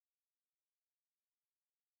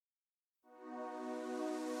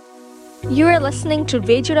You are listening to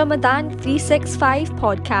Radio Ramadan 365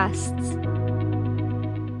 podcasts.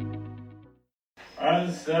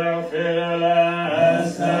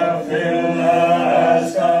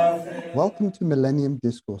 Welcome to Millennium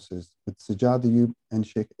Discourses with Sajjad Ayub and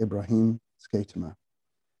Sheikh Ibrahim Skatema.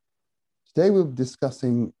 Today we'll be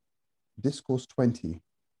discussing Discourse 20,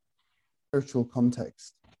 Spiritual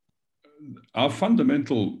Context. Our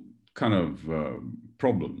fundamental kind of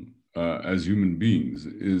problem as human beings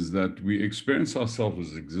is that we experience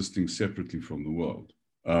ourselves as existing separately from the world.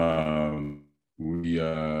 We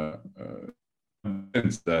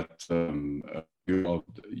sense that we are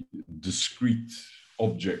discrete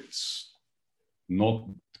objects, not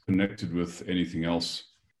connected with anything else.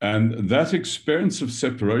 And that experience of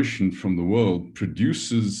separation from the world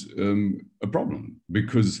produces a problem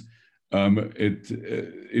because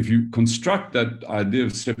if you construct that idea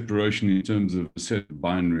of separation in terms of a set of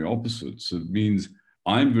binary opposites, it means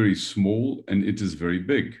I'm very small and it is very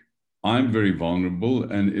big. I'm very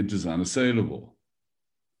vulnerable and it is unassailable.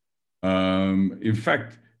 In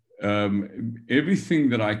fact, everything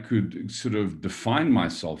that I could sort of define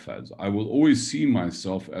myself as, I will always see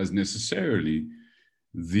myself as necessarily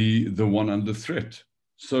the one under threat.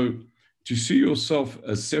 So to see yourself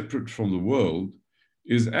as separate from the world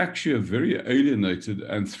is actually a very alienated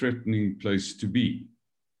and threatening place to be.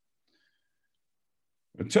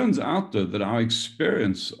 It turns out, though, that our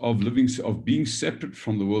experience of being separate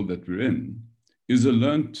from the world that we're in is a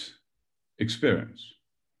learnt experience.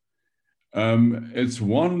 It's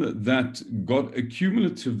one that got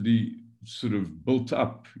accumulatively sort of built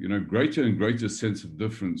up, greater and greater sense of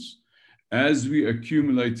difference as we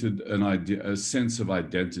accumulated a sense of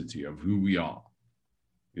identity of who we are.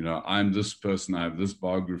 I'm this person, I have this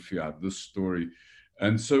biography, I have this story.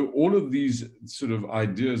 And so all of these sort of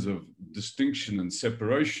ideas of distinction and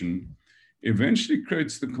separation eventually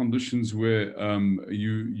creates the conditions where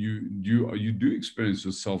you do experience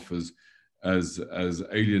yourself as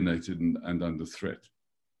alienated and under threat.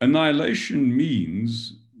 Annihilation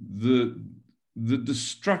means the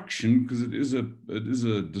destruction, because it is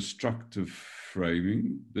a destructive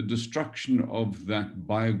framing, the destruction of that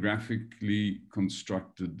biographically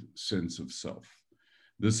constructed sense of self,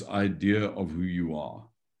 this idea of who you are,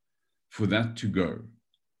 for that to go,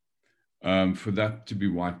 for that to be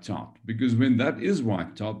wiped out. Because when that is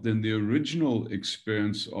wiped out, then the original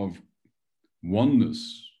experience of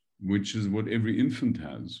oneness, which is what every infant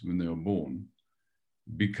has when they are born,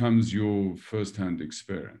 becomes your first-hand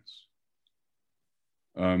experience.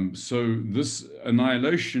 So this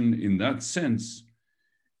annihilation, in that sense,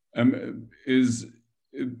 it's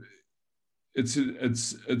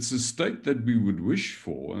a state that we would wish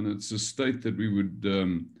for, and it's a state that we would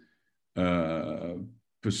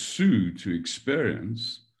pursue to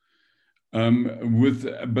experience.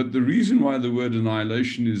 But the reason why the word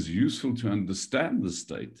annihilation is useful to understand the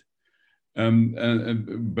state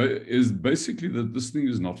is basically that this thing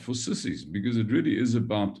is not for sissies, because it really is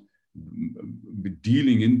about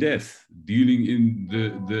dealing in death, dealing in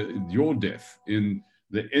your death, in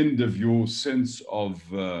the end of your sense of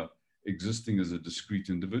existing as a discrete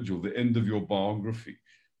individual, the end of your biography,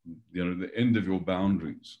 the end of your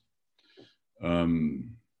boundaries.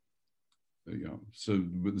 So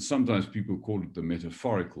sometimes people call it the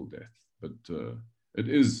metaphorical death, but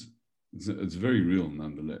it's very real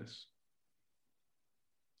nonetheless.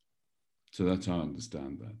 So that's how I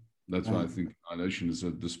understand that. That's why I think annihilation is,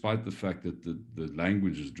 despite the fact that the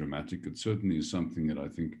language is dramatic, it certainly is something that I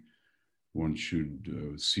think one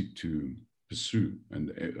should seek to pursue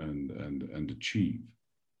and achieve.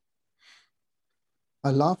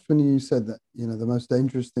 I laughed when you said that, the most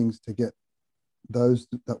dangerous things to get those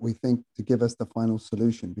that we think to give us the final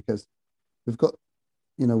solution, because we've got,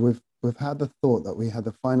 we've had the thought that we had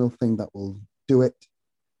the final thing that will do it.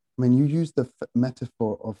 I mean, you used the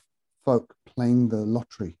metaphor of folk playing the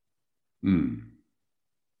lottery.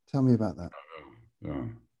 Tell me about that.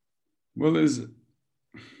 Well, there's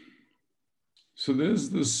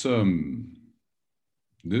this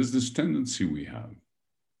tendency we have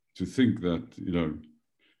to think that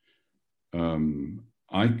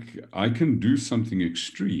I can do something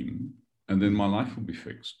extreme and then my life will be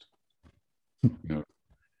fixed.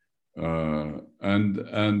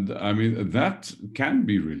 And I mean, that can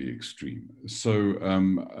be really extreme. So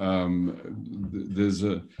there's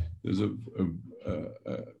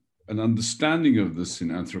an understanding of this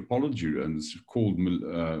in anthropology, and it's called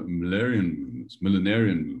millenarian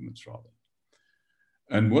movements rather.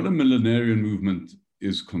 And what a millenarian movement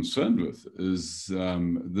is concerned with is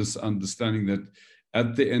this understanding that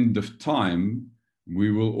at the end of time,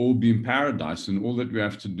 we will all be in paradise, and all that we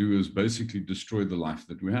have to do is basically destroy the life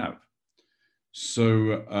that we have.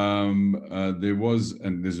 So there was,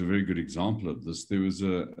 and there's a very good example of this, there was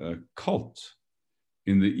a cult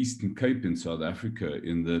in the Eastern Cape in South Africa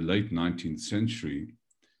in the late 19th century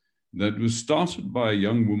that was started by a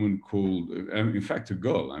young woman called, in fact, a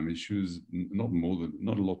girl. I mean, she was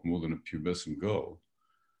not a lot more than a pubescent girl.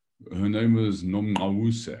 Her name was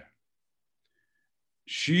Nomawuse.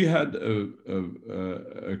 She had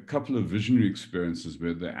a couple of visionary experiences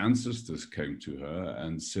where the ancestors came to her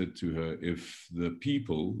and said to her, if the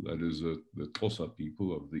people, that is the Xhosa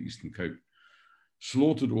people of the Eastern Cape,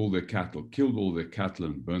 slaughtered all their cattle, killed all their cattle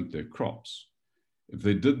and burnt their crops, if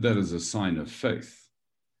they did that as a sign of faith,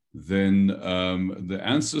 then the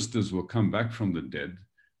ancestors will come back from the dead,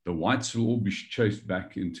 the whites will all be chased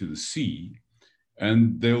back into the sea,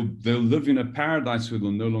 and they'll live in a paradise where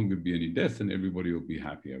there'll no longer be any death and everybody will be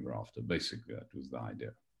happy ever after. Basically, that was the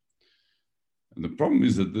idea. And the problem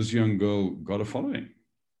is that this young girl got a following.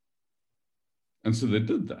 And so they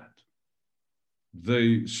did that.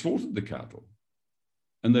 They slaughtered the cattle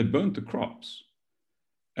and they burnt the crops.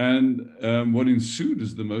 And what ensued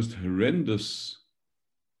is the most horrendous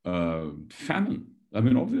famine. I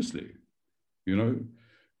mean, obviously, you know.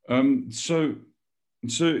 So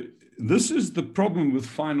this is the problem with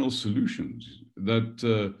final solutions,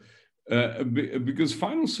 that because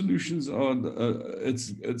final solutions are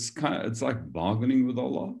it's like bargaining with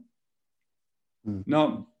Allah. Mm.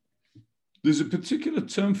 Now, there's a particular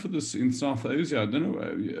term for this in South Asia. I don't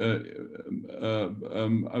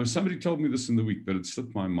know. Somebody told me this in the week, but it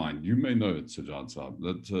slipped my mind. You may know it, Sajjad Saab,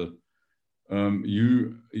 that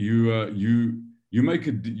you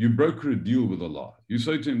broker a deal with Allah. You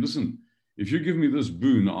say to him, listen, if you give me this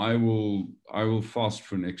boon, I will fast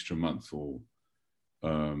for an extra month, or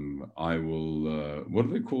I will, what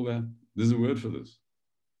do they call that? There's a word for this.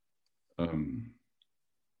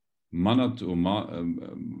 Manat or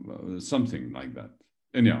something like that.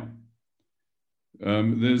 Anyhow,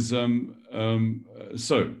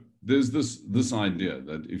 so there's this idea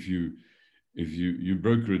that if you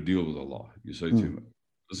broker a deal with Allah, you say to him,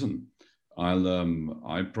 listen,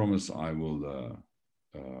 I promise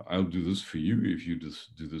I'll do this for you if you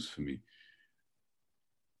just do this for me.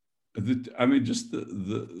 I mean, just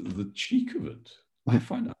the cheek of it, I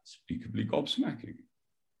find unspeakably gobsmacking.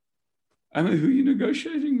 I mean, who are you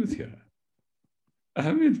negotiating with here?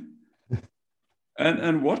 I mean,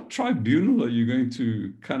 and what tribunal are you going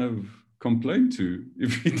to kind of complain to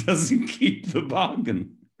if he doesn't keep the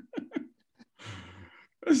bargain?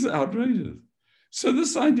 It's outrageous. So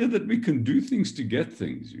this idea that we can do things to get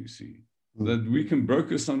things, you see, that we can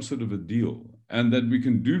broker some sort of a deal and that we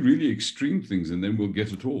can do really extreme things and then we'll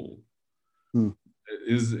get it all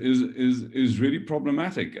is really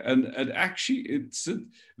problematic. And actually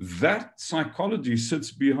that psychology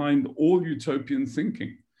sits behind all utopian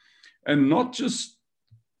thinking, and not just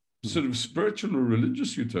sort of spiritual or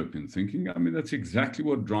religious utopian thinking. I mean, that's exactly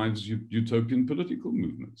what drives utopian political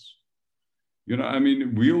movements. You know, I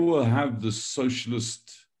mean, we will have this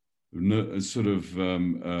socialist sort of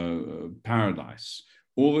paradise.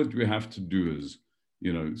 All that we have to do is,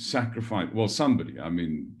 you know, sacrifice, well, somebody, I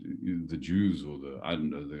mean, the Jews or I don't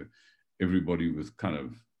know, everybody with kind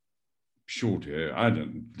of short hair, I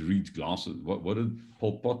don't read glasses. What did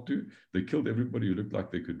Pol Pot do? They killed everybody who looked like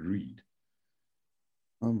they could read.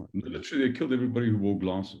 Oh my. Literally, they killed everybody who wore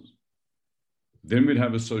glasses. Then we'd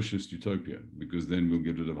have a socialist utopia, because then we'll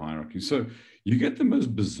get rid of hierarchy. So you get the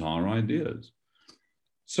most bizarre ideas.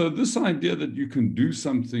 So this idea that you can do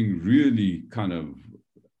something really kind of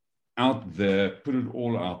out there, put it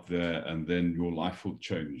all out there, and then your life will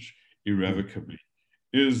change irrevocably,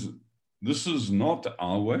 this is not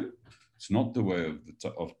our way. It's not the way of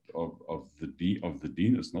the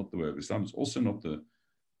deen. It's not the way of Islam. It's also not the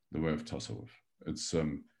way of Tasawwuf. It's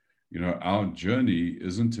you know, our journey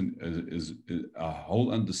our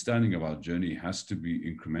whole understanding of our journey has to be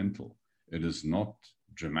incremental. It is not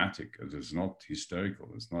dramatic. It is not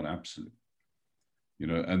hysterical. It's not absolute. You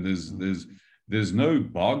know, and there's no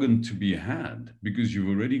bargain to be had because you've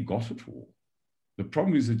already got it all. The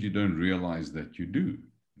problem is that you don't realize that you do.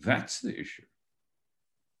 That's the issue.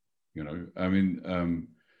 You know, I mean,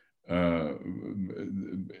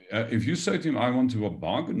 if you say to him, I want to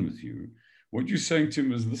bargain with you, what you're saying to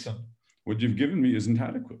him is, listen, what you've given me isn't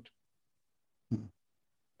adequate.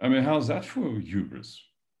 I mean, how's that for hubris?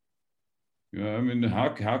 You know, I mean, how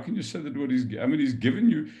can you say that what he's given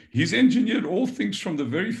you, he's engineered all things from the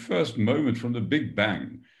very first moment, from the Big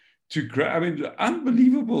Bang, to create, I mean,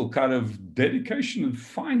 unbelievable kind of dedication and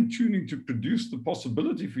fine tuning to produce the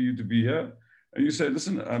possibility for you to be here. And you say,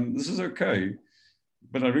 listen, this is okay,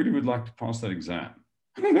 but I really would like to pass that exam.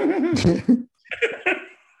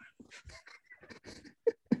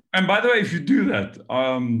 And by the way, if you do that,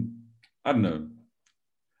 I don't know,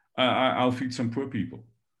 I'll feed some poor people.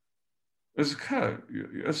 It's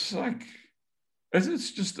like,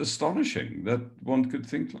 it's just astonishing that one could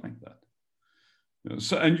think like that.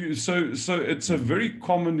 So it's a very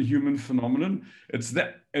common human phenomenon. It's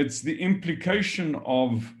the implication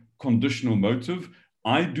of conditional motive.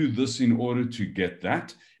 I do this in order to get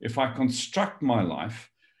that. If I construct my life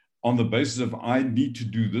on the basis of I need to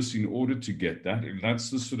do this in order to get that, if that's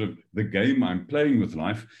the sort of the game I'm playing with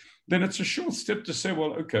life, then it's a short step to say,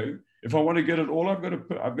 well, okay, if I want to get it all, I've got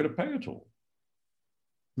to pay it all.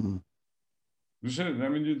 So, I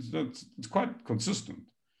mean, it's quite consistent,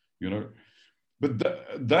 you know. But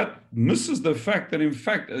that misses the fact that, in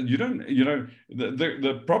fact, you don't, you know,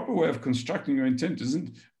 the proper way of constructing your intent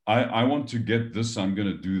isn't, I want to get this, I'm going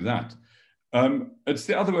to do that. It's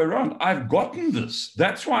the other way around. I've gotten this.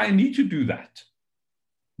 That's why I need to do that.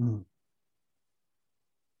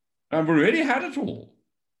 I've already had it all.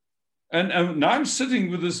 And now I'm sitting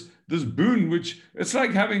with this boon, which it's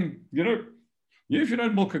like having, you know, if you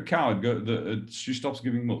don't milk a cow, she stops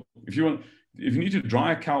giving milk. If you need to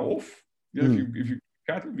dry a cow off, you know, if you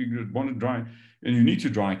want to dry, and you need to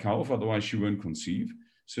dry a cow off, otherwise she won't conceive.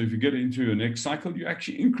 So if you get into your next cycle, you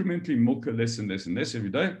actually incrementally milk her less and less and less every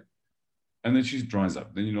day, and then she dries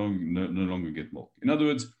up. Then you no longer get milk. In other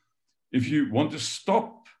words, if you want to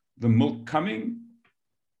stop the milk coming,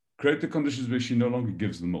 create the conditions where she no longer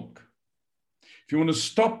gives the milk. If you want to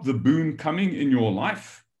stop the boon coming in your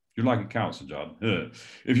life, you're like a cow, Sajjad.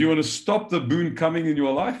 If you want to stop the boon coming in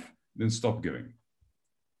your life, then stop giving.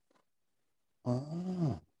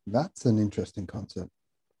 Ah, that's an interesting concept.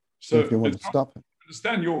 So if you want to stop it,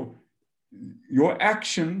 understand your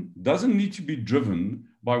action doesn't need to be driven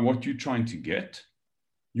by what you're trying to get.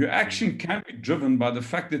 Your action can be driven by the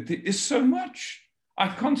fact that there is so much. I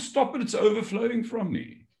can't stop it. It's overflowing from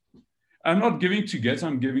me. I'm not giving to get,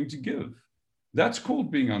 I'm giving to give. That's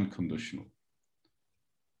called being unconditional.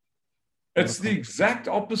 It's the exact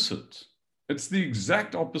opposite. It's the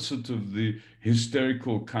exact opposite of the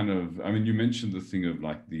hysterical kind of, I mean, you mentioned the thing of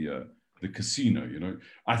like the casino, you know,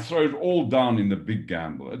 I throw it all down in the big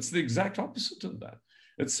gamble. It's the exact opposite of that.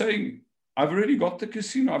 It's saying, I've already got the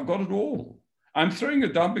casino. I've got it all. I'm throwing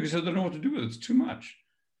it down because I don't know what to do with it. It's too much.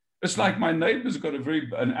 It's like my neighbor's got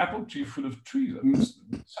an apple tree full of trees. I mean,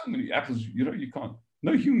 so many apples, you know, you can't,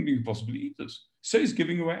 no human being can possibly eat this. So he's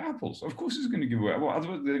giving away apples. Of course he's going to give away, well,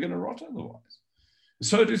 otherwise they're going to rot otherwise.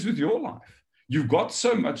 So it is with your life. You've got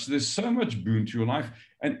so much, there's so much boon to your life,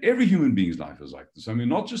 and every human being's life is like this. I mean,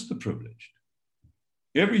 not just the privileged.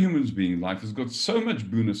 Every human being's life has got so much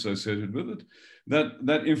boon associated with it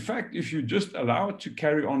that in fact, if you just allow it to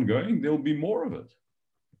carry on going, there'll be more of it.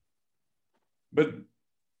 But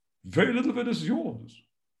very little of it is yours.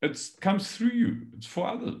 It comes through you. It's for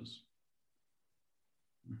others.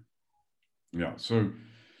 Yeah, so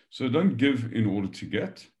don't give in order to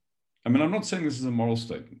get. I mean, I'm not saying this is a moral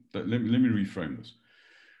statement. Let me reframe this.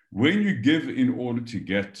 When you give in order to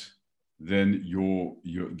get, then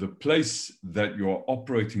the place that you're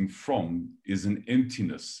operating from is an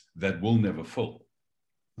emptiness that will never fill.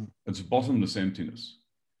 It's a bottomless emptiness.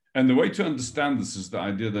 And the way to understand this is the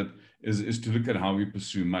idea that is to look at how we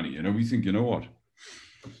pursue money. You know, we think, you know what?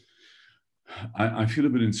 I feel a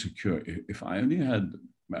bit insecure. If I only had,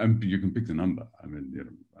 you can pick the number. I mean, you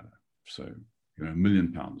know, so, you know, £1 million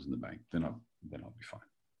in the bank, then I'll be fine.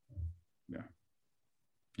 Yeah.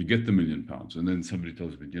 You get the £1 million, and then somebody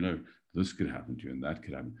tells me, you know, this could happen to you and that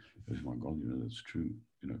could happen. Oh my God, you know, that's true.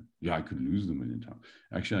 You know, yeah, I could lose the £1 million.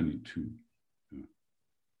 Actually, I need 2. You know.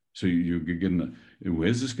 So you're getting,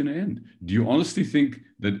 where's this going to end? Do you honestly think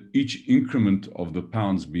that each increment of the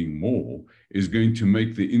pounds being more is going to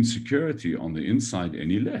make the insecurity on the inside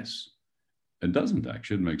any less? It doesn't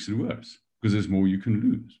actually, it makes it worse because there's more you can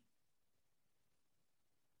lose.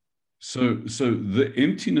 So the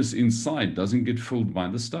emptiness inside doesn't get filled by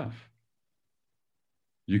the stuff.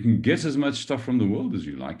 You can get as much stuff from the world as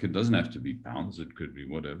you like. It doesn't have to be pounds. It could be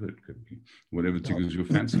whatever. It could be whatever tickles your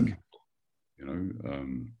fancy. You know,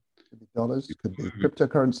 could be dollars. It could be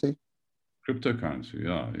cryptocurrency. Cryptocurrency,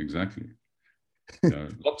 yeah, exactly. You know,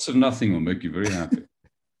 lots of nothing will make you very happy.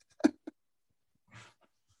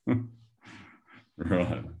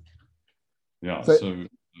 Right. Yeah. So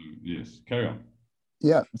yes, carry on.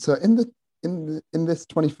 Yeah. So in this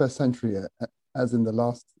 21st century, as in the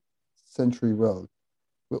last century world,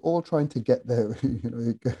 we're all trying to get there. You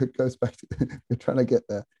know, it goes back to we're trying to get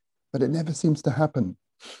there, but it never seems to happen.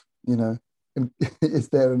 You know, and is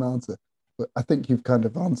there an answer? But I think you've kind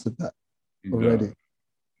of answered that already.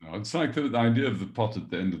 No, it's like the idea of the pot at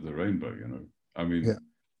the end of the rainbow. You know, I mean,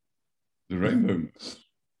 the rainbow.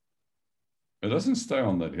 It doesn't stay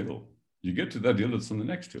on that hill. You get to that hill, it's on the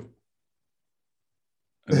next hill.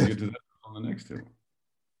 And you get to that on the next hill.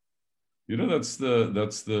 You know, that's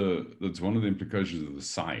one of the implications of the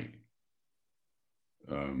sa'i.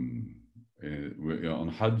 On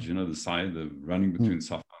Hajj, you know, the sa'i, the running between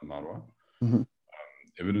Safa and Marwa. Mhm.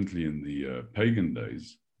 Evidently, in the pagan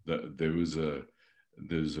days, there's a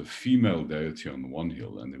female deity on the one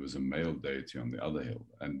hill and there was a male deity on the other hill.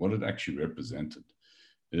 And what it actually represented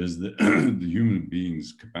is the human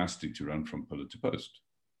being's capacity to run from pillar to post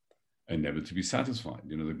and never to be satisfied.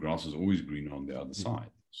 You know, the grass is always greener on the other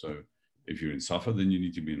side. So if you're in Safa, then you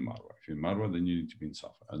need to be in Marwa. If you're in Marwa, then you need to be in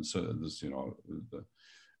Safa. And so this, you know,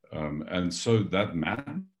 and so that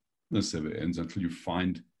madness never ends until you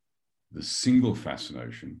find the single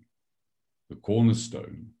fascination, the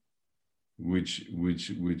cornerstone, which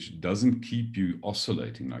doesn't keep you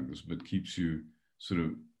oscillating like this, but keeps you sort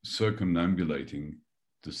of circumambulating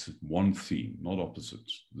this one theme, not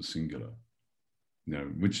opposites, the singular, you know,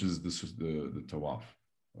 which is the tawaf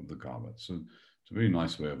of the Kaaba. So it's a very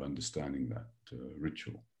nice way of understanding that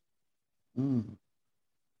ritual. Mm.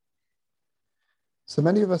 So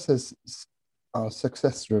many of us are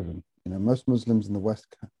success driven. You know, most Muslims in the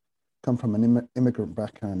West come from an immigrant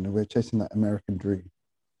background, and we're chasing that American dream.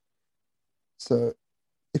 So,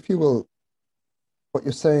 if you will, what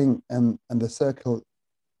you're saying and the circle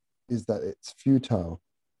is that it's futile.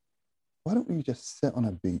 Why don't we just sit on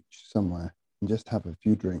a beach somewhere and just have a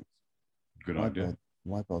few drinks? Good idea.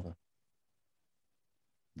 Why bother?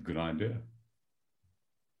 Good idea.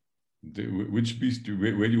 Which beach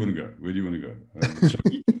where do you want to go? Where do you want to go?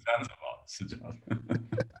 Zanzibar.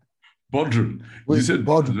 Bodrum. You said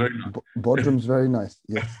Bodrum. Very nice. Bodrum's very nice.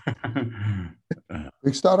 Yes.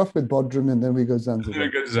 We start off with Bodrum and then we go Zanzibar. Then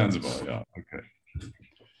we go to Zanzibar. Yeah. Okay.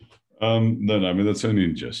 No. I mean that's only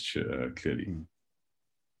in gesture, clearly. Mm.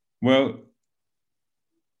 Well,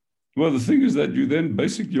 the thing is that you then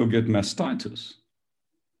basically you'll get mastitis.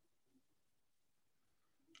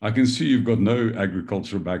 I can see you've got no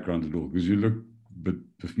agricultural background at all because you look a bit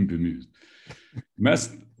bemused.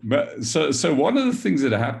 So one of the things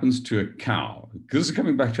that happens to a cow, this is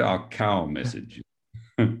coming back to our cow message.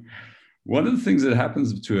 One of the things that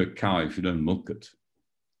happens to a cow if you don't milk it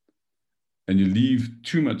and you leave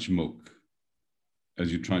too much milk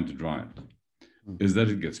as you're trying to dry it, is that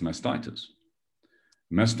it gets mastitis.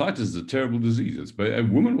 Mastitis is a terrible disease.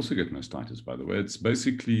 Women also get mastitis, by the way.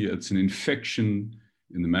 It's an infection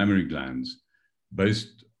in the mammary glands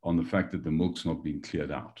based on the fact that the milk's not being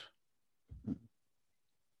cleared out.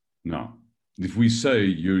 Now, if we say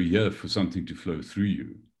you're here for something to flow through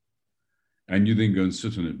you, and you then go and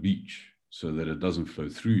sit on a beach so that it doesn't flow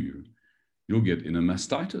through you, you'll get inner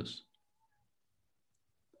mastitis.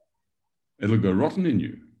 It'll go rotten in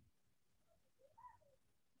you.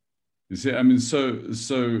 You see, I mean,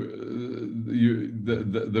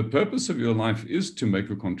 the purpose of your life is to make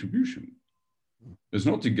a contribution. It's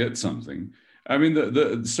not to get something. I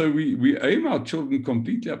mean, so we aim our children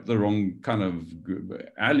completely up the wrong kind of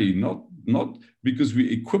alley, not because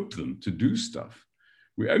we equip them to do stuff.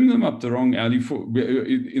 We aim them up the wrong alley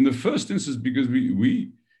in the first instance because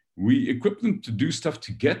we equip them to do stuff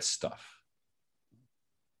to get stuff.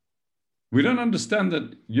 We don't understand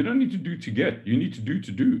that you don't need to do to get, you need to do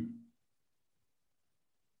to do.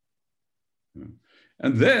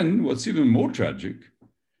 And then what's even more tragic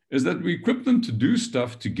is that we equip them to do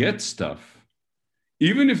stuff to get stuff,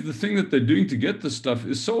 even if the thing that they're doing to get the stuff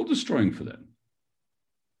is soul destroying for them.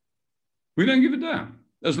 We don't give a damn,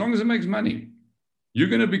 as long as it makes money. You're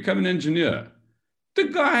going to become an engineer. The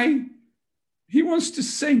guy, he wants to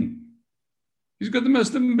sing. He's got the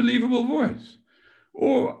most unbelievable voice.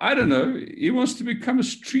 Or, I don't know, he wants to become a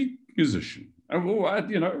street musician. Or,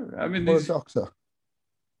 you know, I mean, or a doctor.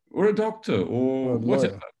 Or a doctor, or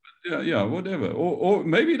whatever. Yeah, whatever. Or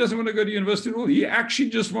maybe he doesn't want to go to university at all. He actually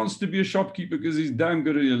just wants to be a shopkeeper because he's damn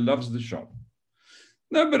good and he loves the shop.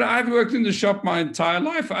 No, but I've worked in the shop my entire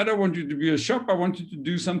life. I don't want you to be a shop. I want you to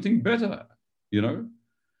do something better, you know?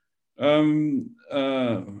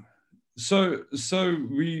 So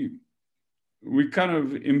we kind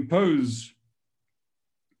of impose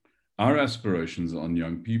our aspirations on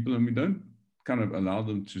young people and we don't kind of allow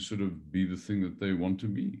them to sort of be the thing that they want to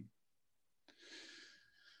be.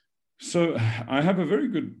 So I have a very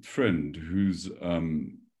good friend who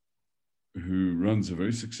runs a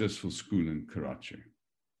very successful school in Karachi.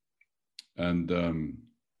 And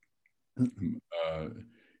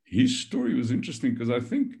his story was interesting because I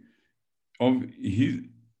think he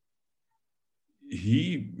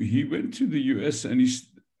went to the US and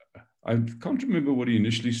I can't remember what he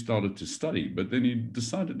initially started to study, but then he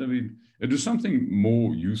decided, I mean, it was something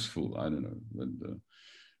more useful. I don't know.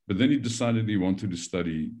 But then he decided he wanted to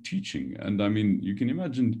study teaching. And I mean, you can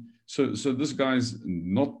imagine, so this guy's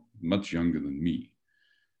not much younger than me.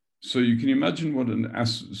 So you can imagine what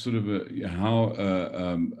how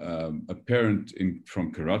a parent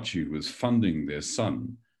from Karachi who was funding their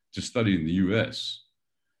son to study in the US,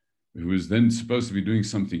 who was then supposed to be doing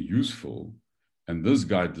something useful, and this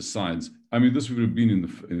guy decides. I mean, this would have been in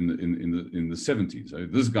the 70s.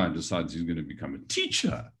 This guy decides he's going to become a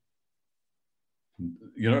teacher.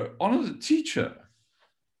 You know, honor the teacher.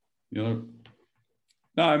 You know,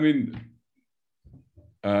 no, I mean,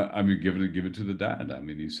 give it to the dad. I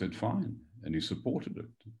mean, he said fine, and he supported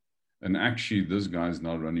it. And actually, this guy is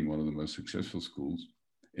now running one of the most successful schools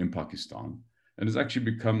in Pakistan, and has actually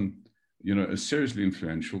become, you know, a seriously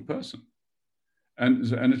influential person. And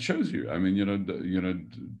it shows you. I mean,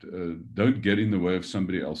 don't get in the way of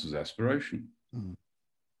somebody else's aspiration. Mm.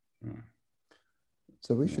 Yeah.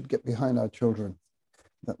 So we should get behind our children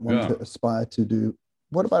that want to aspire to do.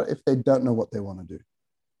 What about if they don't know what they want to do?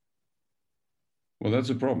 Well,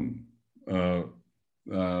 that's a problem.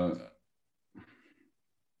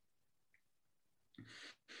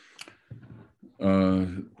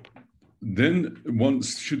 Then one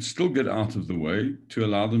should still get out of the way to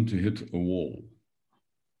allow them to hit a wall.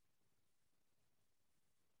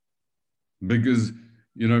 Because,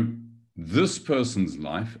 you know, this person's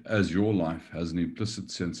life, as your life, has an implicit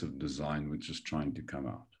sense of design which is trying to come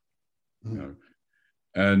out. You know?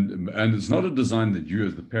 And it's not a design that you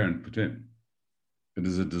as the parent put in. It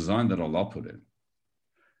is a design that Allah put in.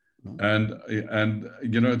 And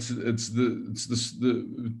you know, it's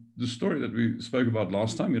the story that we spoke about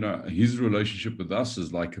last time. You know, his relationship with us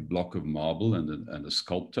is like a block of marble and a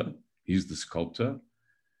sculptor. He's the sculptor,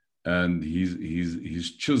 and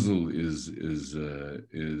his chisel is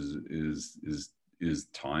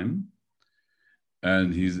time,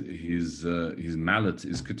 and his mallet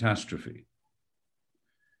is catastrophe.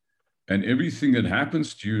 And everything that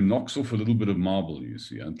happens to you knocks off a little bit of marble, you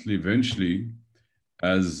see, until eventually,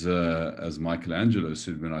 as Michelangelo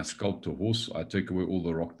said, when I sculpt a horse, I take away all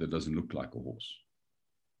the rock that doesn't look like a horse.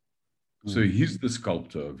 So he's the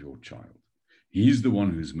sculptor of your child. He's the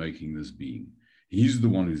one who's making this being. He's the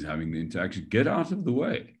one who's having the interaction. Get out of the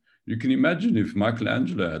way. You can imagine if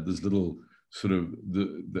Michelangelo had this little sort of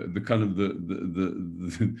the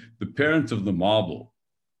parent of the marble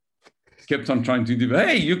kept on trying to do,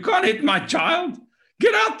 hey, you can't hit my child.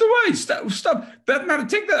 Get out the way. Stop. That matter.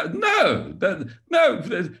 Take that. No,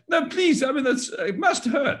 please. I mean, it must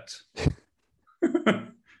hurt.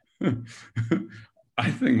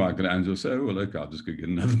 I think Michelangelo said, oh, well, look, I'll just go get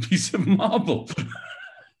another piece of marble.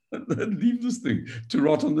 Leave this thing to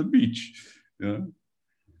rot on the beach. Yeah.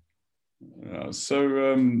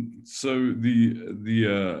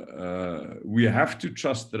 We have to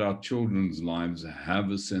trust that our children's lives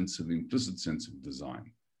have a implicit sense of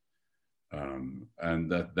design.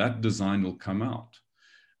 And that design will come out,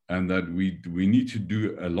 and that we need to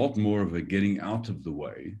do a lot more of a getting out of the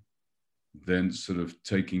way than sort of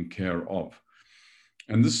taking care of.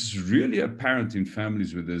 And this is really apparent in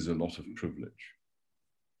families where there's a lot of privilege.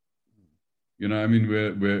 You know, I mean,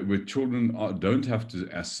 where children don't have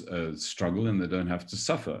to struggle and they don't have to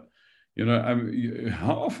suffer. You know, I mean,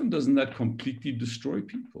 how often doesn't that completely destroy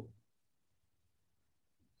people?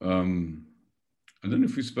 I don't know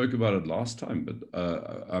if we spoke about it last time, but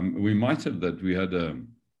we might have. That we had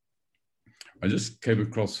I just came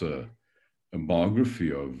across a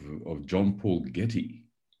biography of John Paul Getty.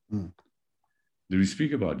 Did we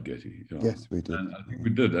speak about Getty? You know? Yes, we did. And I think we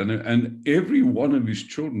did. And every one of his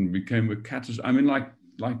children became a catastrophe. I mean, like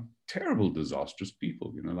terrible, disastrous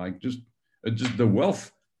people. You know, like just the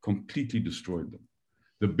wealth completely destroyed them.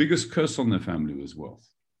 The biggest curse on their family was wealth.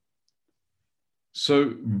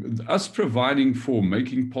 So us providing for,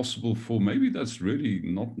 making possible for, maybe that's really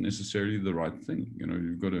not necessarily the right thing. You know,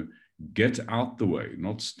 you've got to get out the way,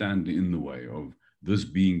 not stand in the way of this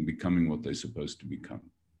being becoming what they're supposed to become.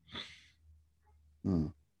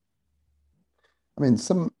 I mean,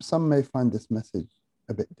 some may find this message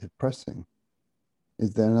a bit depressing.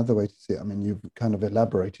 Is there another way to see it? I mean, you've kind of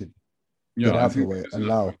elaborated. Yeah, get out of the way,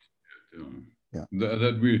 allow. Yeah.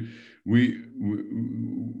 That we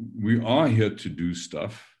are here to do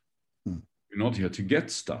stuff. We're not here to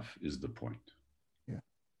get stuff, is the point. Yeah.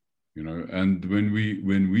 You know, and when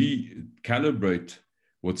we calibrate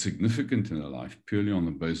what's significant in our life purely on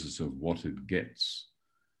the basis of what it gets,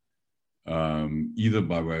 either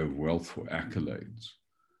by way of wealth or accolades,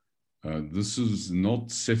 this is not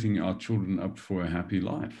setting our children up for a happy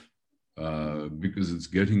life. because it's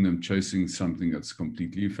getting them chasing something that's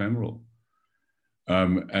completely ephemeral.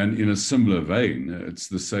 And in a similar vein, it's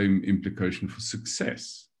the same implication for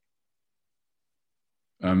success.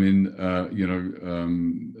 I mean,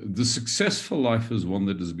 the successful life is one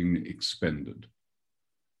that has been expended.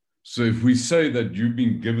 So if we say that you've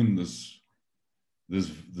been given this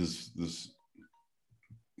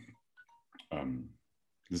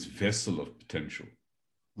vessel of potential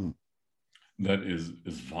that is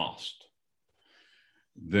vast,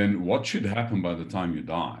 then what should happen by the time you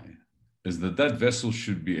die is that vessel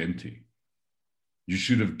should be empty. You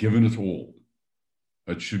should have given it all.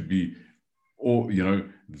 It should be, or,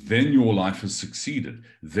 then your life has succeeded.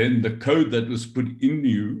 Then the code that was put in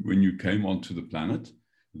you when you came onto the planet,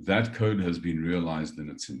 that code has been realized in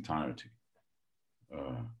its entirety.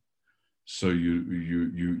 So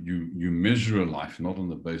you measure a life not on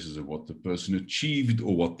the basis of what the person achieved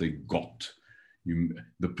or what they got. We're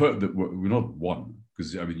not one,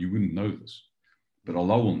 because you wouldn't know this, but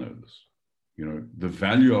Allah will know this. The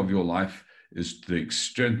value of your life is the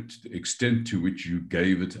extent to which you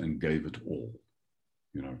gave it and gave it all.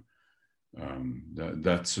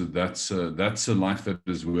 That's a life that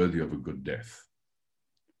is worthy of a good death.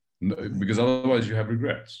 No, because otherwise you have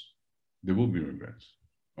regrets. There will be regrets.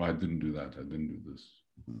 Oh, I didn't do that. I didn't do this.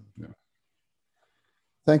 Yeah.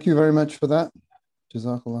 Thank you very much for that.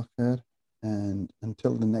 Jazakallah khair. And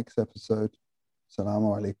until the next episode,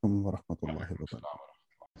 Assalamu alaikum wa rahmatullahi wa barakatuh.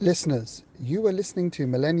 Listeners, you are listening to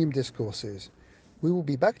Millennium Discourses. We will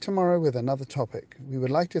be back tomorrow with another topic. We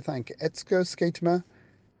would like to thank Etzko Skatema.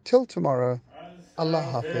 Till tomorrow, Allah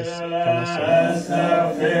Hafiz from us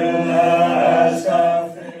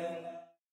all.